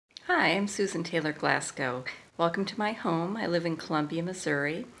Hi, I'm Susan Taylor Glasgow. Welcome to my home. I live in Columbia,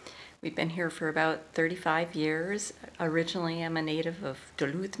 Missouri. We've been here for about 35 years. Originally, I'm a native of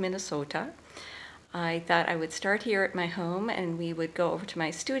Duluth, Minnesota. I thought I would start here at my home and we would go over to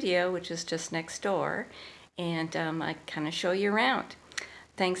my studio, which is just next door, and I kind of show you around.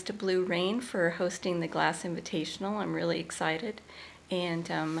 Thanks to Blue Rain for hosting the Glass Invitational. I'm really excited.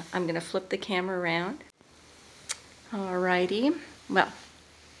 And I'm going to flip the camera around. Alrighty. Well,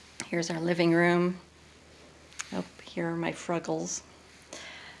 here's our living room. Oh, here are my fruggles.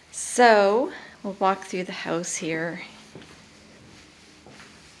 So we'll walk through the house here.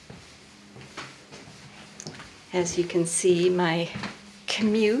 As you can see, my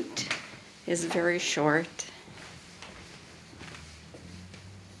commute is very short.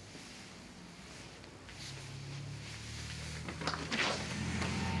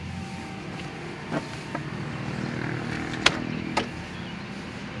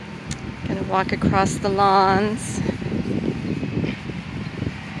 Gonna walk across the lawns.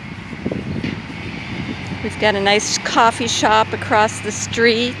 We've got a nice coffee shop across the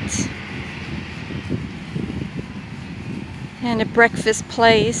street and a breakfast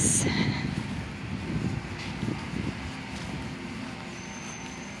place.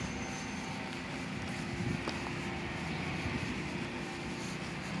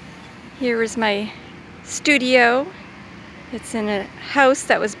 Here is my studio. It's in a house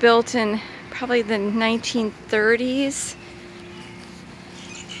that was built in probably the 1930s.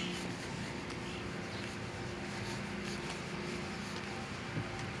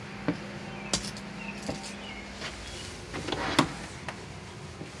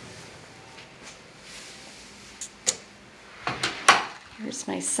 Here's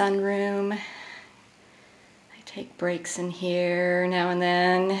my sunroom. I take breaks in here now and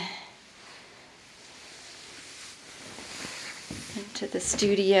then. Into the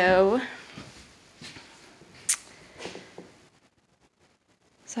studio.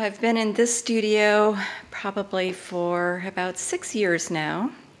 So I've been in this studio probably for about 6 years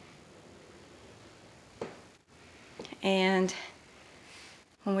now. And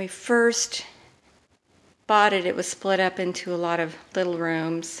when we first bought it, it was split up into a lot of little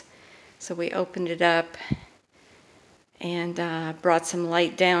rooms. So we opened it up and brought some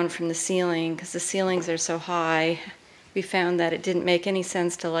light down from the ceiling because the ceilings are so high. We found that it didn't make any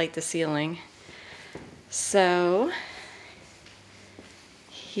sense to light the ceiling. So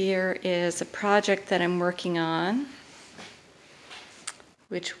here is a project that I'm working on,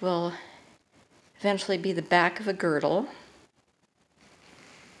 which will eventually be the back of a girdle.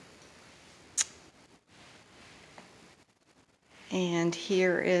 And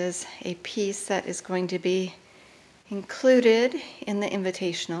here is a piece that is going to be included in the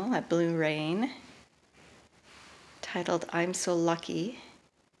invitational at Blue Rain, titled I'm So Lucky.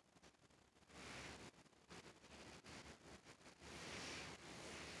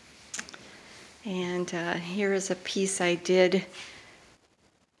 And here is a piece I did.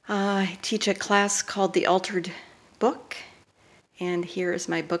 I teach a class called The Altered Book, and here is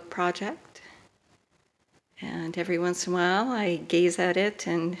my book project. And every once in a while I gaze at it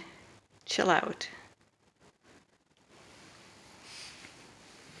and chill out.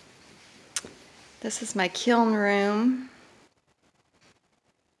 This is my kiln room.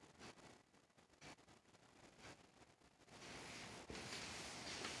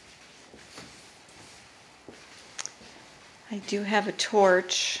 I do have a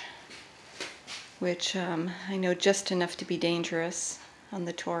torch, which I know just enough to be dangerous on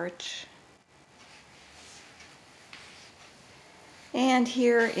the torch. And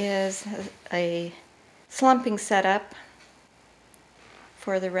here is a slumping setup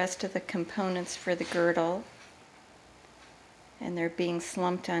for the rest of the components for the girdle. And they're being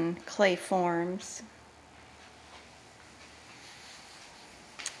slumped on clay forms.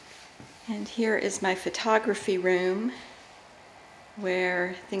 And here is my photography room,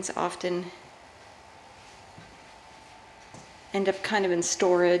 where things often end up kind of in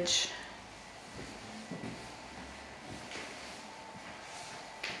storage.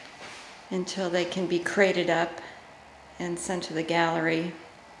 Until they can be crated up and sent to the gallery.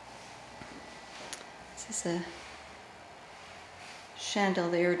 This is a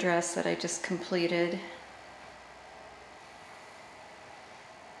chandelier dress that I just completed.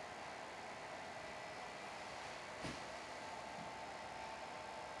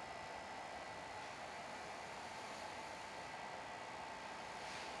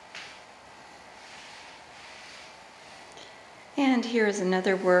 And here is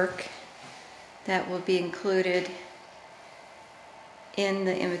another work that will be included in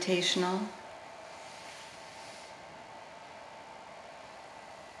the invitational.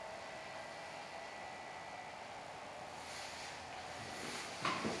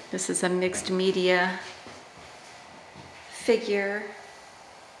 This is a mixed media figure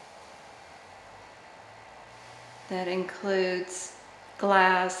that includes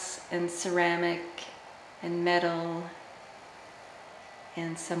glass and ceramic and metal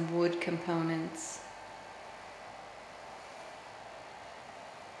and some wood components.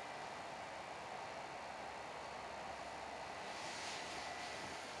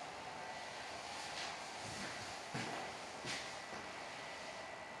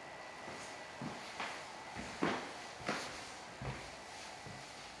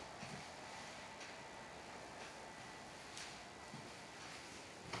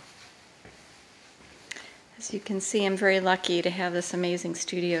 As you can see, I'm very lucky to have this amazing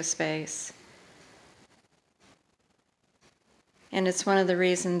studio space. And it's one of the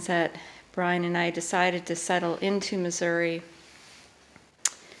reasons that Brian and I decided to settle into Missouri,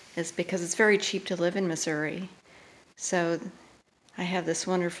 is because it's very cheap to live in Missouri. So I have this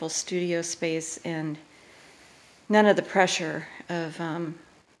wonderful studio space and none of the pressure of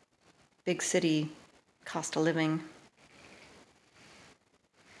big city cost of living.